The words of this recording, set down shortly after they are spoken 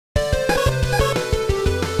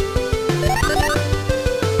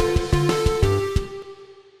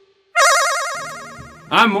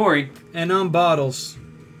I'm Mori. And I'm Bottles.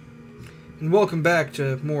 And welcome back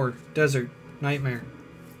to more Desert Nightmare.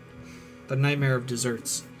 The nightmare of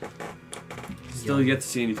desserts. Still yet to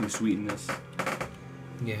see anything sweet in this.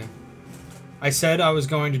 Yeah. I said I was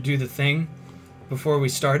going to do the thing before we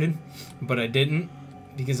started, but I didn't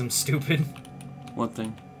because I'm stupid. What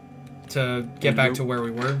thing? To get back to where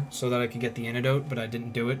we were so that I could get the antidote, but I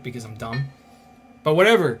didn't do it because I'm dumb. But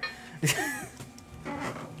whatever.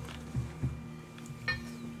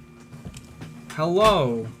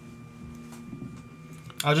 Hello.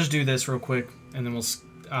 I'll just do this real quick, and then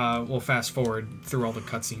we'll fast forward through all the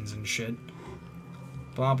cutscenes and shit.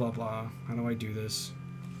 Blah blah blah. How do I do this?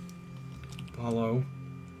 Hello.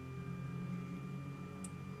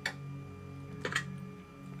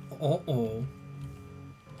 Uh-oh.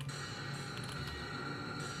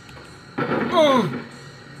 Oh,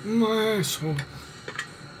 my asshole.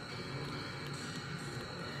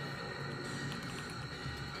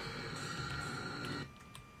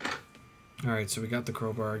 Alright, so we got the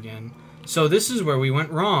crowbar again. So this is where we went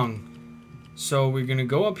wrong. So we're gonna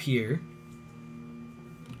go up here.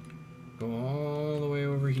 Go all the way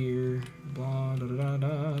over here. Blah, da da da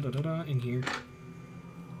da da da da. In here.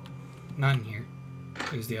 Not in here.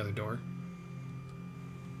 There's the other door.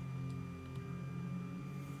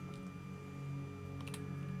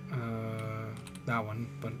 That one,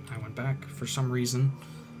 but I went back for some reason.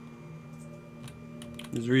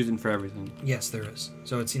 There's a reason for everything. Yes, there is.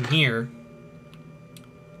 So it's in here.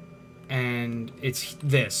 And it's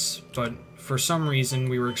this, but for some reason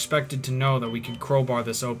we were expected to know that we could crowbar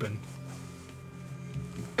this open.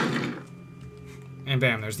 And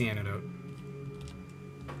bam, there's the antidote.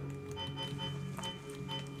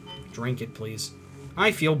 Drink it, please.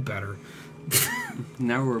 I feel better.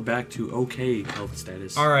 Now we're back to okay health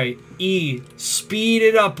status. Alright, E, speed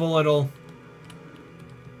it up a little.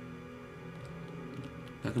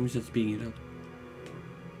 How come you said speeding it up?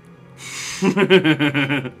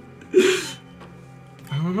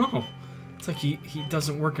 I don't know. It's like he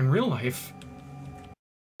doesn't work in real life.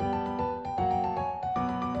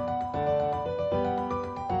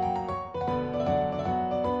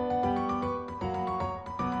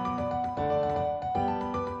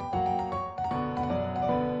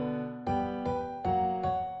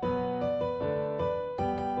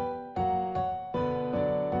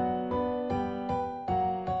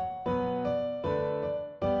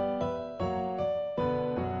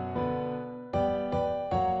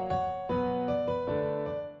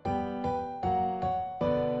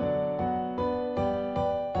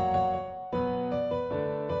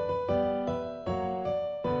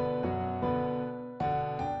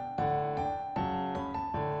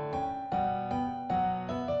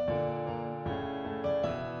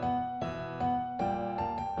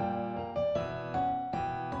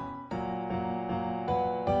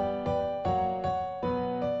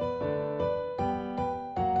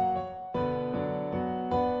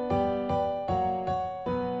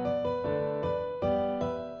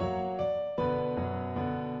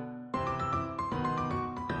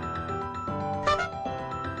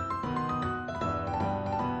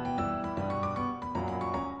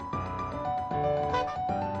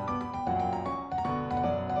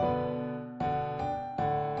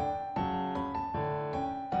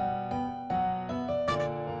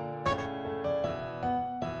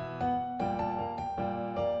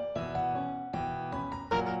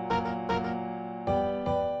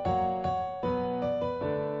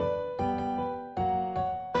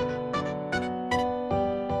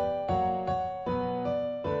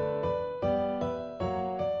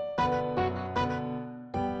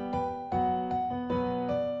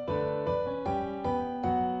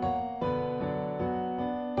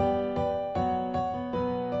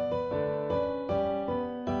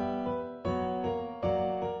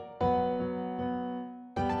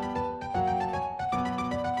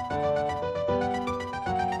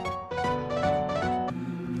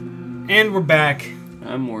 And we're back.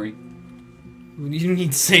 I'm Mori. You don't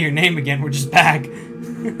need to say your name again, we're just back.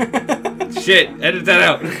 Shit, edit that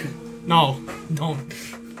out. No, don't.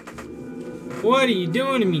 What are you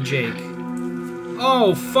doing to me, Jake?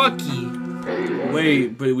 Oh, fucky.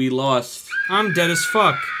 Wait, but we lost. I'm dead as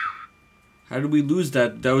fuck. How did we lose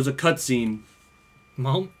that? That was a cutscene.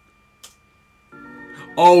 Well.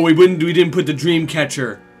 Oh, we didn't put the dream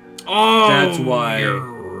catcher. Oh, that's why. You're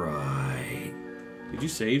right. Did you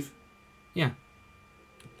save? Yeah.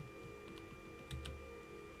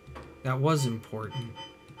 That was important,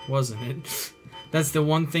 wasn't it? That's the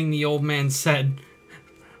one thing the old man said.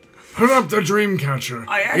 Put up the dream catcher.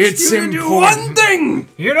 I asked you to do one thing!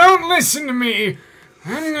 You don't listen to me.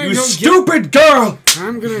 You stupid girl!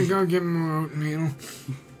 I'm gonna go get more oatmeal.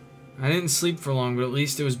 I didn't sleep for long, but at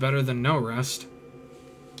least it was better than no rest.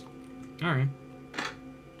 Alright.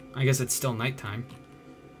 I guess it's still nighttime.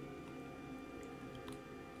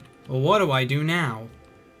 Well, what do I do now?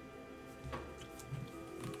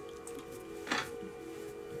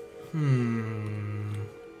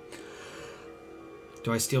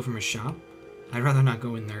 Do I steal from a shop? I'd rather not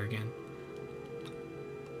go in there again.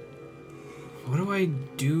 What do I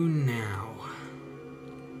do now?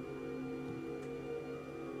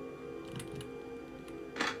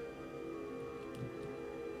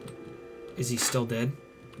 Is he still dead?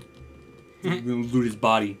 We're gonna loot his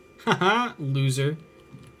body. Haha, loser.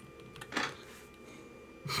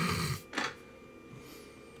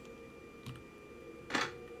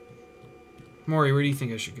 Mori, where do you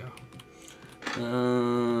think I should go?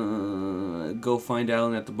 Go find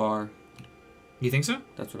Alan at the bar. You think so?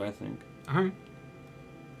 That's what I think. Alright.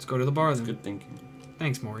 Let's go to the bar then. Good thinking.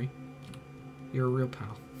 Thanks, Mori. You're a real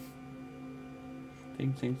pal.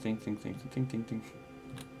 Think. Good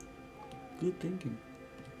thinking.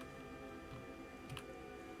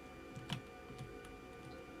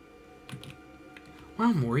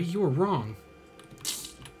 Wow, Mori, you were wrong.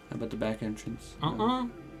 How about the back entrance? Uh-uh.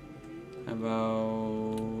 How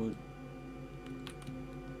about...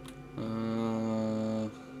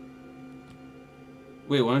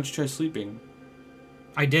 Wait, why don't you try sleeping?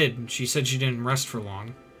 I did. She said she didn't rest for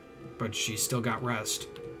long. But she still got rest.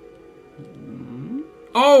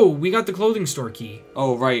 Oh, we got the clothing store key.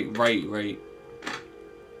 Oh, right.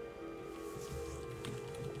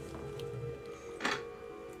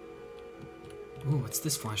 Ooh, what's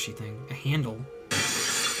this flashy thing? A handle.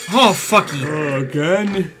 Oh, fucky. Oh,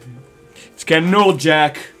 again? It's getting old,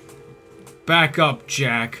 Jack. Back up,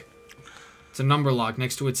 Jack. It's a number lock.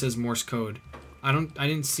 Next to it says Morse code. I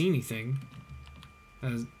didn't see anything.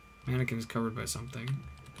 Mannequin is covered by something.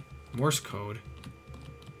 Morse code.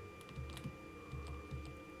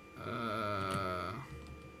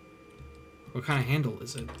 What kind of handle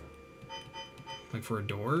is it? Like for a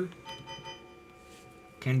door?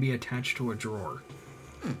 Can be attached to a drawer.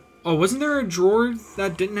 Oh, wasn't there a drawer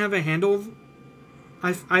that didn't have a handle?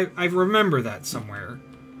 I remember that somewhere.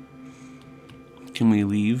 Can we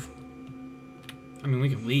leave? I mean, we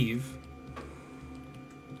can leave.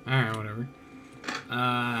 Alright, whatever.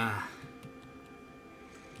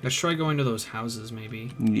 Let's try going to those houses,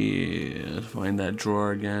 maybe. Yeah, let's find that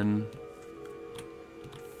drawer again.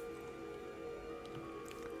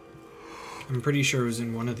 I'm pretty sure it was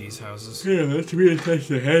in one of these houses. Yeah, that's me attach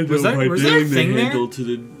the handle. Was there a thing there? To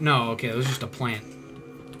the... No, okay, it was just a plant.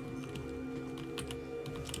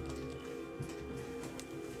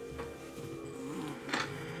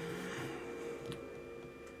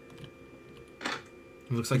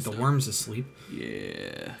 It looks like the worm's asleep.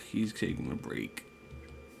 Yeah, he's taking a break.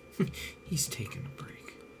 He's taking a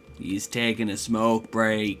break. He's taking a smoke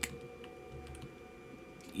break.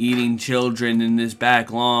 Eating children in this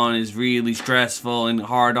back lawn is really stressful and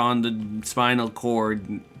hard on the spinal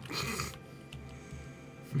cord.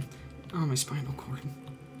 Oh, my spinal cord.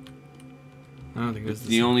 I don't think It's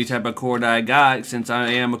the only type of cord I got, since I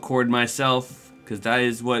am a cord myself, because that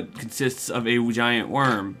is what consists of a giant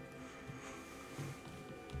worm.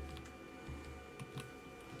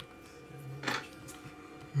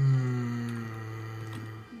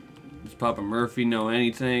 Does Papa Murphy know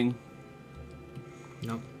anything?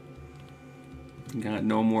 Nope. Got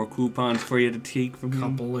no more coupons for you to take from him?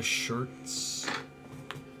 Couple of shirts.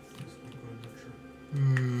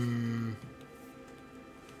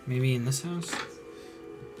 Maybe in this house?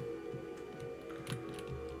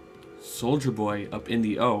 Soldier Boy up in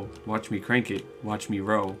the O. Watch me crank it. Watch me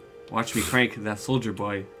row. Watch me crank that Soldier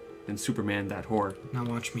Boy. Then Superman that whore. Now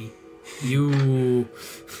watch me. You...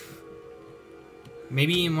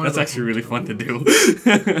 Maybe in one That's of the... actually really fun to do.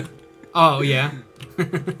 Oh, yeah.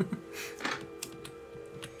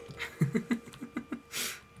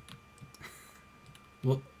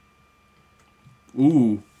 Well...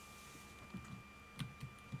 Ooh.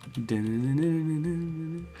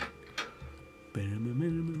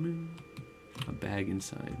 A bag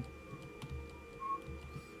inside.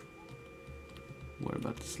 What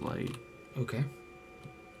about this light? Okay.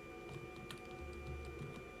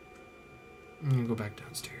 I'm gonna go back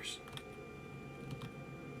downstairs.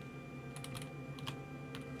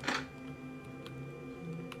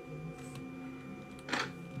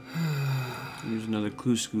 Here's another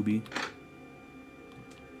clue, Scooby.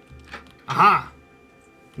 Aha!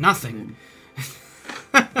 Nothing.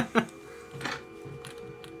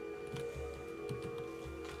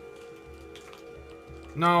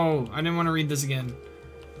 No, I didn't want to read this again.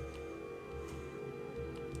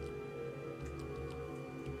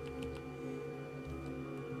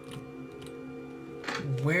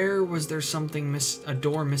 was there something a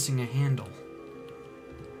door missing a handle?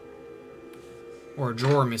 Or a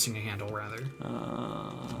drawer missing a handle, rather.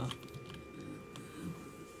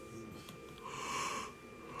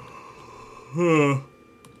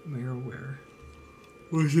 Where?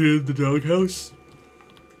 Was it in the doghouse?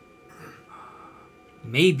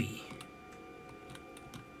 Maybe.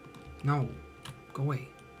 No. Go away.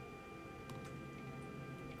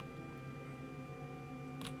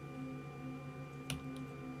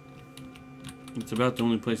 It's about the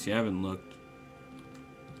only place you haven't looked.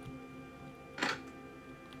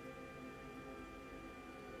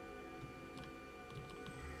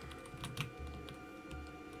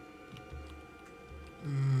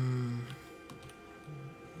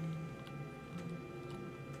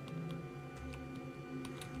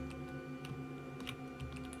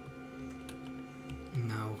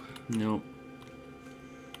 No. Nope.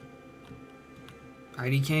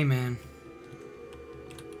 IDK, man.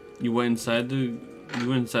 You went inside the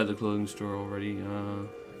clothing store already.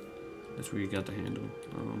 That's where you got the handle.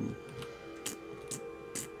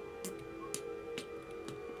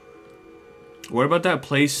 What about that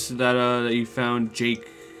place that you found Jake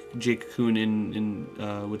Kuhn in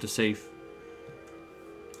with the safe?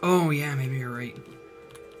 Oh yeah, maybe you're right.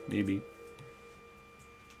 Maybe.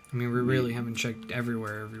 I mean, we really haven't checked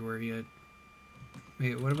everywhere yet.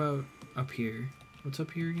 Wait, what about up here? What's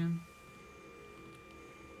up here again?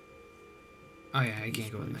 Oh yeah, I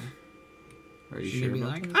can't go in there. Are you She's sure gonna be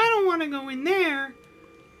about like, that? I don't want to go in there.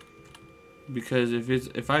 Because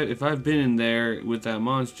if I've been in there with that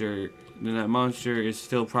monster, then that monster is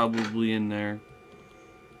still probably in there.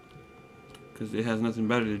 Because it has nothing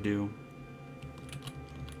better to do.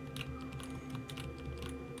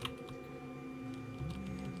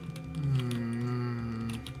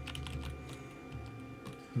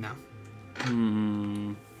 No.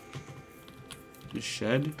 The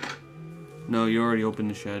shed? No, you already opened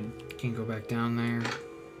the shed. Can't go back down there.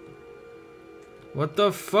 What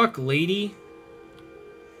the fuck, lady?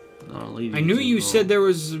 Lady, I knew you said there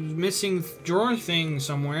was a missing drawer thing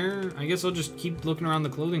somewhere. I guess I'll just keep looking around the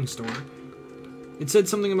clothing store. It said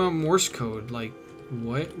something about Morse code. Like,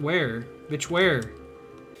 what? Where? Bitch, where?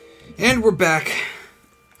 And we're back.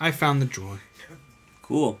 I found the drawer.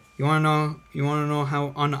 Cool. You wanna know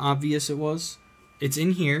how unobvious it was? It's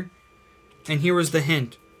in here. And here was the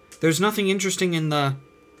hint. There's nothing interesting in the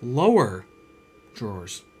lower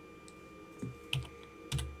drawers.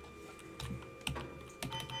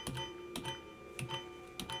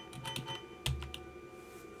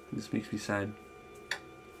 This makes me sad.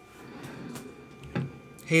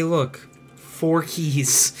 Hey, look. 4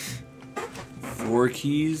 keys. 4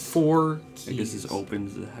 keys? 4 keys. I guess this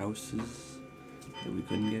opens the houses that we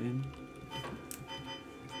couldn't get in.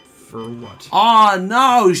 For what? Oh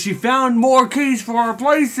no! She found more keys for our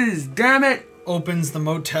places! Damn it! Opens the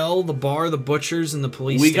motel, the bar, the butchers, and the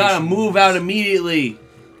police We station. gotta move out immediately!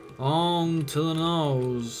 On to the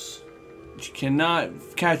nose. She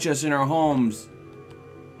cannot catch us in our homes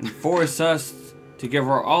and force us to give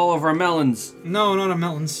her all of our melons. No, not a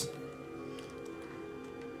melons.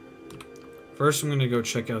 First, I'm gonna go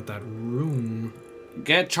check out that room.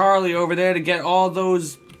 Get Charlie over there to get all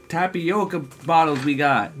those tapioca bottles we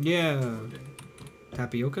got. Yeah.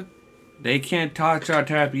 Tapioca? They can't touch our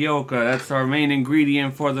tapioca. That's our main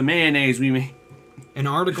ingredient for the mayonnaise we make. An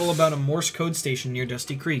article about a Morse code station near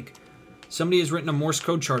Dusty Creek. Somebody has written a Morse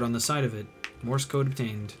code chart on the side of it. Morse code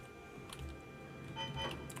obtained.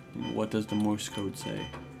 What does the Morse code say?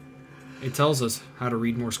 It tells us how to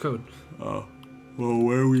read Morse code. Oh. Well,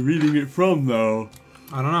 where are we reading it from, though?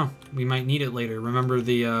 I don't know. We might need it later. Remember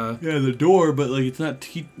the, Yeah, the door, but, like, it's not...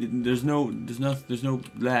 There's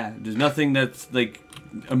nothing that's, like,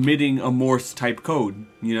 emitting a Morse-type code,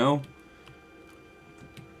 you know?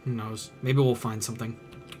 Who knows? Maybe we'll find something.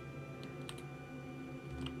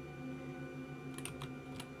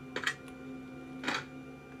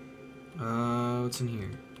 What's in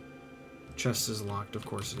here? Chest is locked, of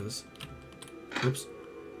course it is. Oops.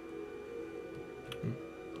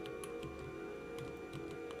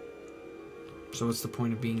 So what's the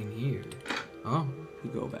point of being in here? Oh. We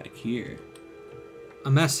go back here. A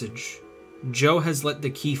message. Joe has let the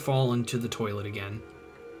key fall into the toilet again.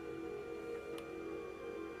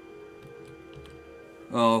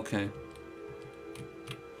 Oh, okay.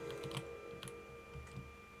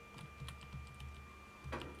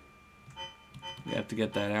 We have to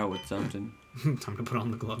get that out with something. Time to put on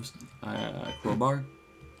the gloves. Crowbar?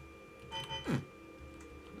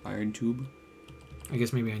 Iron tube? I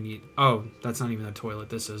guess maybe I need... Oh, that's not even a toilet.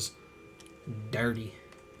 This is dirty.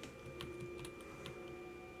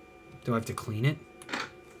 Do I have to clean it?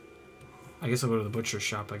 I guess I'll go to the butcher's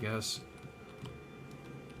shop, I guess.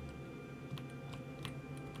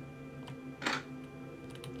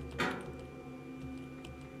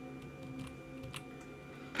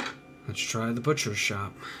 Let's try the butcher's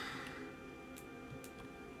shop.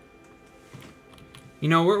 You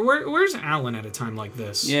know, where's Alan at a time like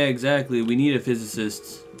this? Yeah, exactly. We need a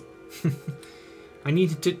physicist. I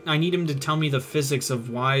need him to tell me the physics of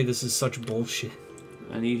why this is such bullshit.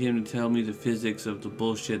 I need him to tell me the physics of the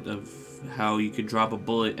bullshit of how you could drop a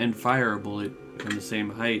bullet and fire a bullet from the same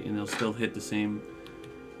height and they'll still hit the same.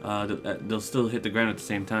 They'll still hit the ground at the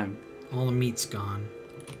same time. All the meat's gone.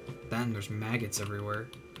 Then there's maggots everywhere.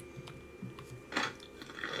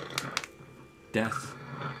 Death.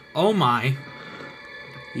 Oh my!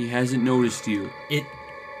 He hasn't noticed you.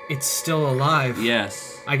 It's still alive.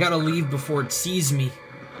 Yes. I gotta leave before it sees me.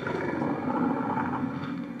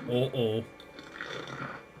 Uh-oh.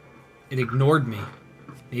 It ignored me.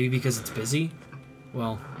 Maybe because it's busy?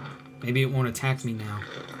 Well, maybe it won't attack me now.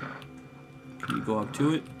 Can you go up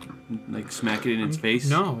to it? Like smack it in its face?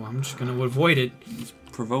 No, I'm just gonna avoid it. Just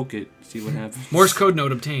provoke it. See what happens. Morse code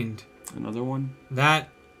note obtained. Another one?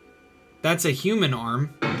 That's a human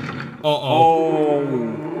arm.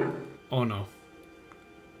 Oh. Oh no.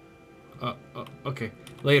 Okay.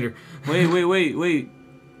 Later. Wait.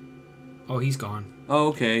 Oh, he's gone. Oh,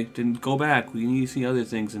 okay. Then go back. We need to see other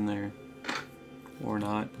things in there. Or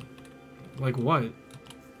not. Like what?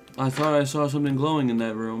 I thought I saw something glowing in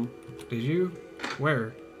that room. Did you?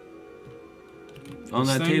 Where? On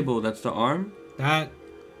This that thing? table. That's the arm?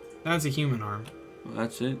 That's a human arm. Well,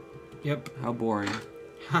 that's it? Yep. How boring.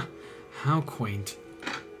 Ha! How quaint.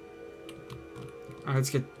 Alright,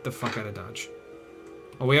 let's get the fuck out of Dodge.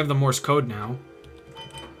 Oh, we have the Morse code now.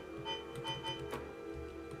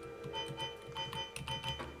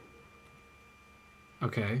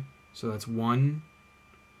 Okay, so that's 1,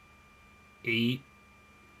 8.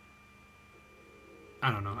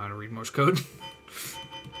 I don't know how to read Morse code.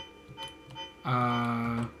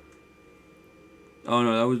 Oh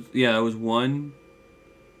no, that was 1,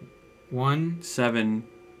 1, 7.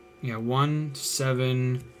 yeah, 1,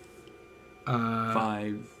 7,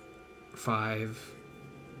 5. 5,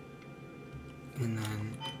 and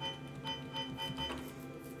then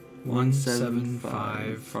 1, 7,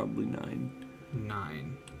 5. Probably 9.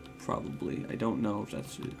 9. Probably. I don't know if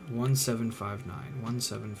that's it. 1759,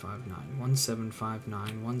 1759,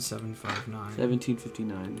 1759, 1759.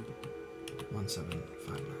 1759.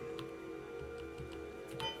 1759.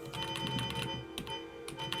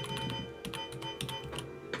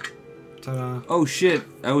 Ta-da. Oh shit!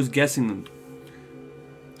 I was guessing them.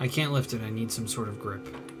 I can't lift it. I need some sort of grip.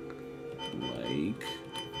 Like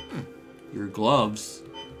your gloves.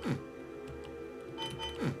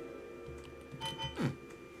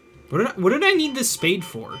 What did I need this spade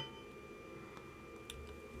for?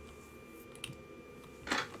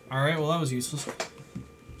 Alright, well that was useless.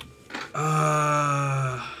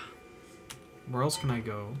 Where else can I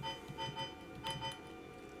go?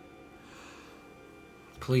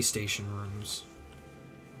 Police station rooms.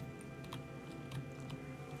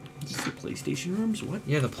 Is this the PlayStation rooms? What?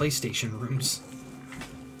 Yeah, the PlayStation rooms.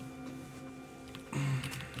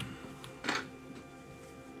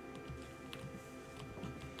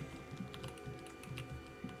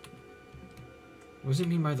 What does it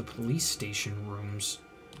mean by the police station rooms?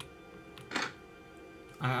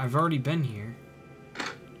 I've already been here.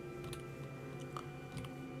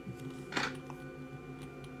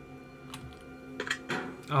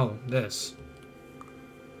 Oh, this.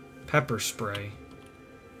 Pepper spray.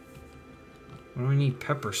 What do I need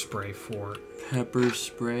pepper spray for? Pepper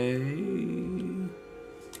spray.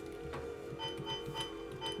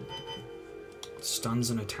 Stuns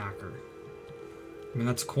an attacker. I mean,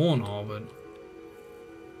 that's cool and all, but...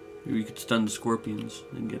 Maybe you could stun the scorpions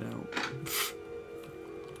and get out.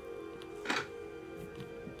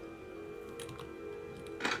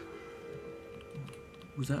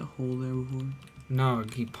 Was that a hole there before? No,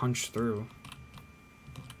 he punched through.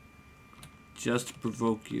 Just to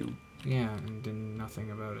provoke you. Yeah, and did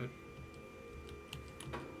nothing about it.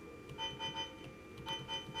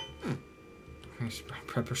 Can I spray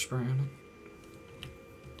pepper spray on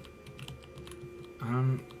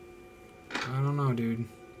it? I don't know, dude.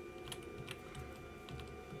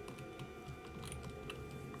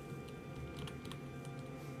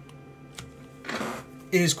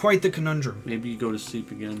 It is quite the conundrum. Maybe you go to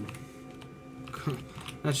sleep again.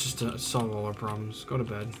 That's just to solve all our problems. Go to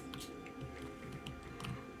bed.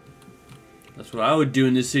 That's what I would do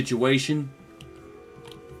in this situation.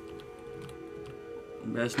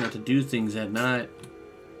 Best not to do things at night.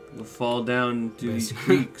 We'll fall down through these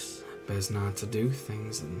creeks. Best not to do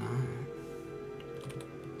things at night.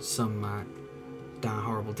 Some die a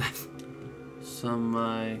horrible death. Some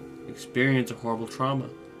experience a horrible trauma.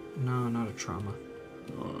 No, not a trauma.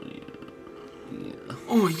 Oh yeah.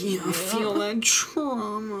 Oh yeah, I feel that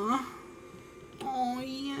trauma. Oh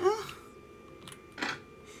yeah.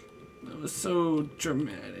 That was so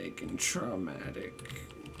dramatic and traumatic.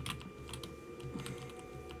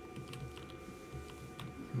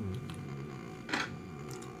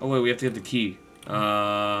 Oh wait, we have to get the key.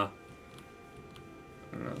 I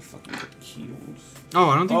don't know how the fucking key was. Oh,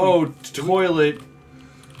 I don't think. Oh, toilet.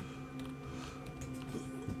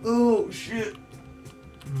 Oh shit.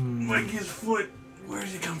 Mikey's foot. Where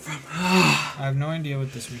did it come from? I have no idea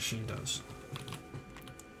what this machine does.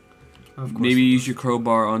 Of course. Maybe use your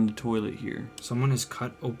crowbar on the toilet here. Someone has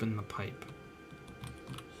cut open the pipe.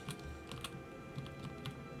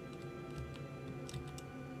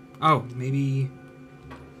 Oh, maybe.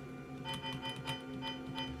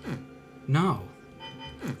 No.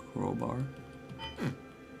 Crowbar.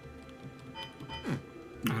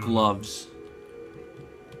 Gloves.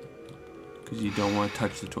 Because you don't want to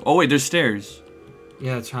touch the toilet. Oh wait, there's stairs.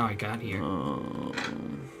 Yeah, that's how I got here.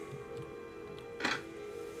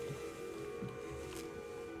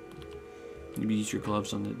 Maybe use your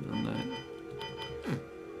gloves on that.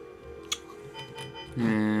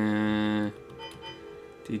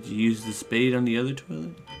 Did you use the spade on the other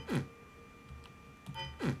toilet?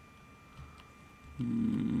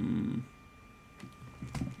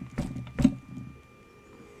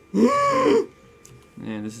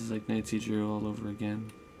 Man, this is like Night Teacher all over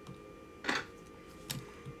again.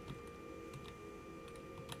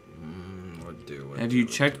 Have you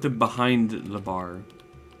checked the behind the bar?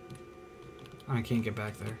 I can't get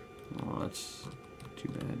back there. Oh, that's too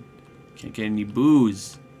bad. Can't get any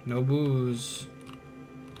booze. No booze.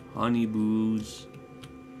 Honey booze.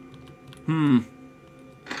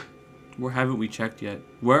 Where haven't we checked yet?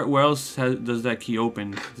 Where else does that key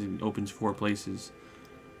open? It opens 4 places.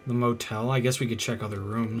 The motel? I guess we could check other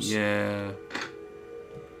rooms. Yeah.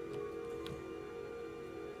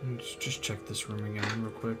 Let's just check this room again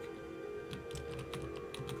real quick.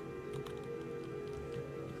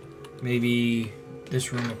 Maybe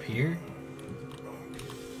this room up here?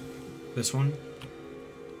 This one?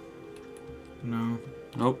 No.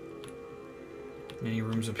 Nope. Any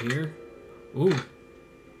rooms up here? Ooh.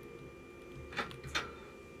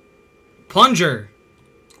 Plunger!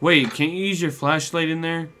 Wait, can't you use your flashlight in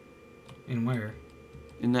there? In where?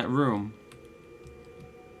 In that room.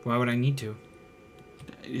 Why would I need to?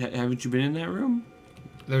 Haven't you been in that room?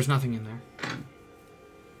 There's nothing in there.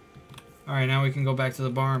 Alright, now we can go back to the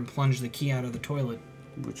bar and plunge the key out of the toilet.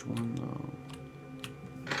 Which one, though?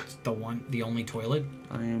 It's the only toilet?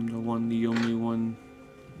 I am the one, the only one.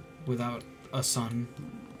 Without a son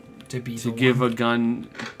to be to the give one. a gun,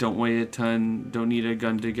 don't weigh a ton, don't need a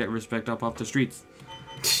gun to get respect up off the streets.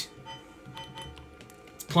 Let's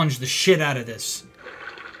plunge the shit out of this.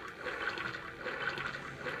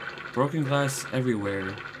 Broken glass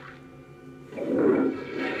everywhere.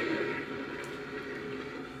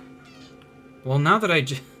 Well, now that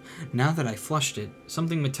I flushed it,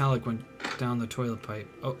 something metallic went down the toilet pipe.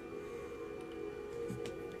 Oh.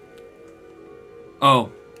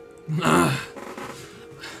 Oh.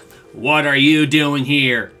 What are you doing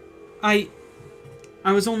here? I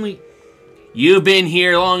was only... You've been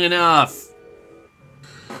here long enough.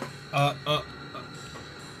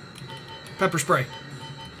 Pepper spray.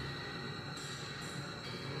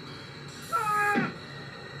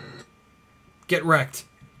 Get wrecked.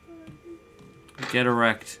 Get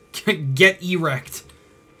erect. Get erect.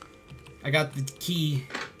 I got the key.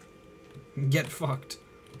 Get fucked.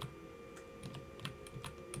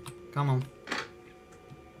 Come on.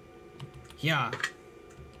 Yeah.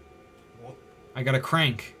 I got a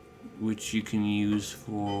crank. Which you can use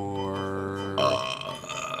for...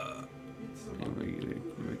 a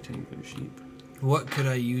rectangular sheep. What could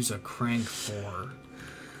I use a crank for?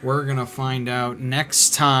 We're gonna find out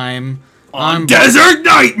next time on Desert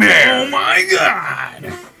Nightmare! Oh my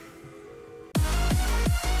god!